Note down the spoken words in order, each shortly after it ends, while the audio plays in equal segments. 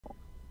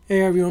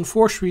Hey everyone,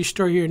 Force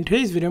Restart here. In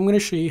today's video, I'm going to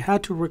show you how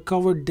to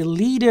recover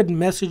deleted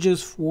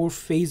messages for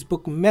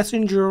Facebook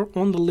Messenger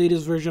on the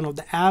latest version of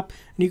the app.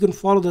 And you can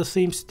follow the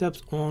same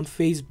steps on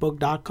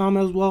Facebook.com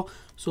as well.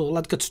 So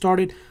let's get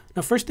started.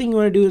 Now, first thing you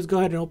want to do is go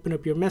ahead and open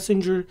up your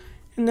Messenger.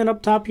 And then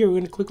up top here, we're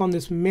going to click on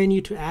this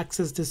menu to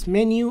access this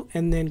menu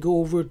and then go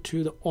over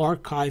to the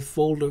archive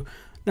folder.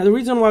 Now, the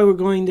reason why we're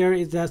going there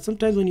is that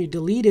sometimes when you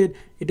delete it,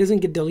 it doesn't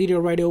get deleted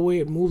right away.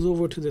 It moves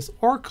over to this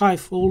archive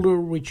folder,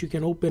 which you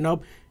can open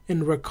up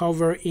and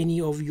recover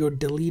any of your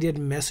deleted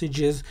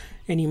messages,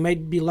 and you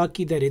might be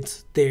lucky that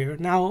it's there.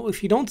 Now,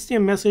 if you don't see a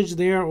message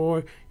there,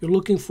 or you're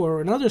looking for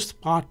another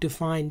spot to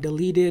find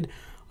deleted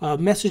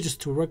messages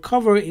to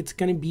recover, it's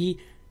going to be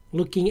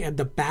looking at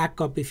the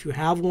backup if you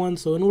have one.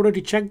 So in order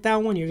to check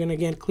that one, you're going to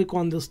again click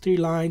on those three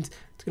lines.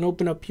 It's going to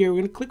open up here.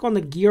 We're going to click on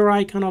the gear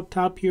icon up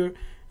top here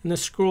and then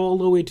scroll all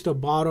the way to the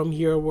bottom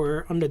here,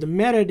 where under the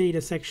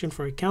metadata section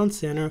for Account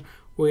Center,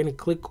 we're going to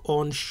click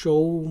on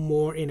show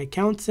more in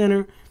Account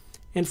Center.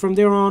 And from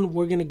there on,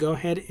 we're going to go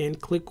ahead and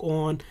click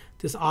on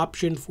this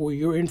option for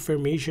your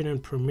information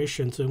and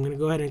permission. So I'm going to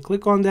go ahead and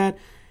click on that.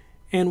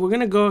 And we're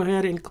going to go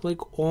ahead and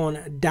click on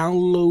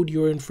download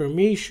your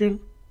information.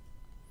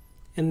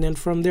 And then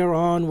from there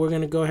on, we're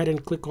going to go ahead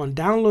and click on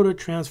download or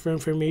transfer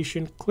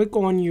information. Click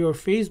on your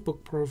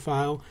Facebook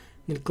profile,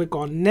 and then click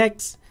on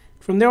next.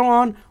 From there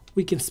on,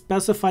 we can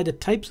specify the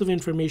types of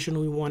information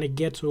we want to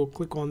get. So we'll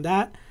click on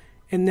that.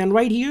 And then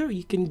right here,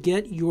 you can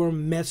get your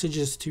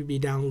messages to be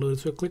downloaded.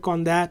 So click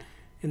on that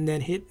and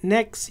then hit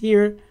next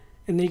here.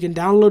 And then you can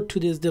download to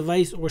this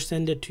device or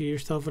send it to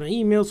yourself in an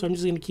email. So I'm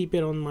just going to keep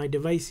it on my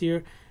device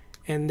here.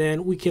 And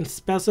then we can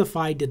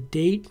specify the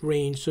date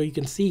range. So you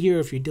can see here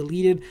if you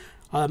deleted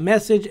a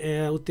message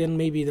within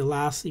maybe the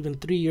last even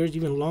 3 years,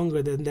 even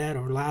longer than that,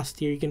 or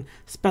last year, you can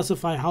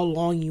specify how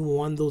long you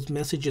want those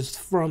messages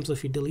from. So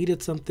if you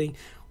deleted something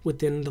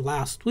within the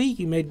last week,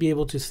 you might be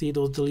able to see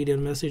those deleted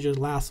messages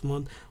last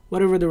month,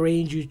 whatever the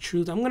range you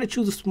choose. I'm going to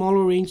choose a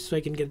smaller range so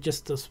I can get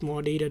just the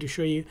small data to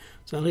show you.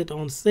 So I'll hit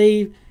on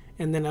save,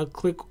 and then I'll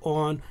click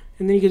on,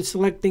 and then you can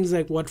select things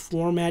like what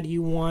format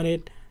you want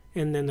it,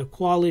 and then the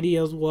quality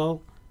as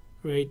well,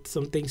 right?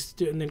 Some things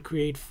to, and then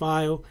create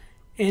file.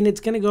 And it's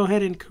going to go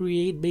ahead and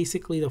create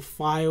basically the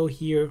file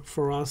here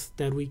for us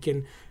that we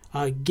can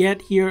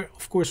get here.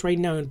 Of course, right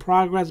now in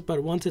progress,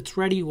 but once it's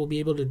ready, we'll be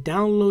able to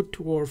download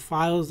to our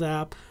Files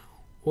app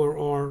or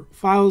our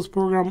Files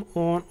program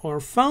on our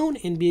phone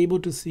and be able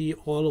to see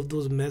all of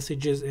those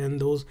messages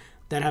and those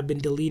that have been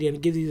deleted,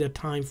 and gives you the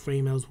time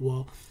frame as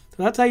well.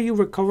 So that's how you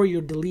recover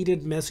your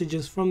deleted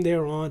messages from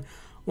there on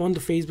the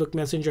Facebook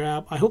Messenger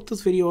app. I hope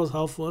this video was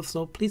helpful. If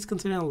so, please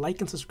consider the like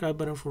and subscribe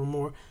button for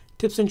more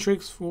tips and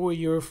tricks for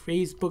your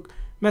Facebook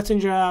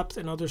Messenger apps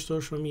and other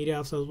social media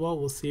apps as well.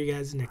 We'll see you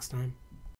guys next time.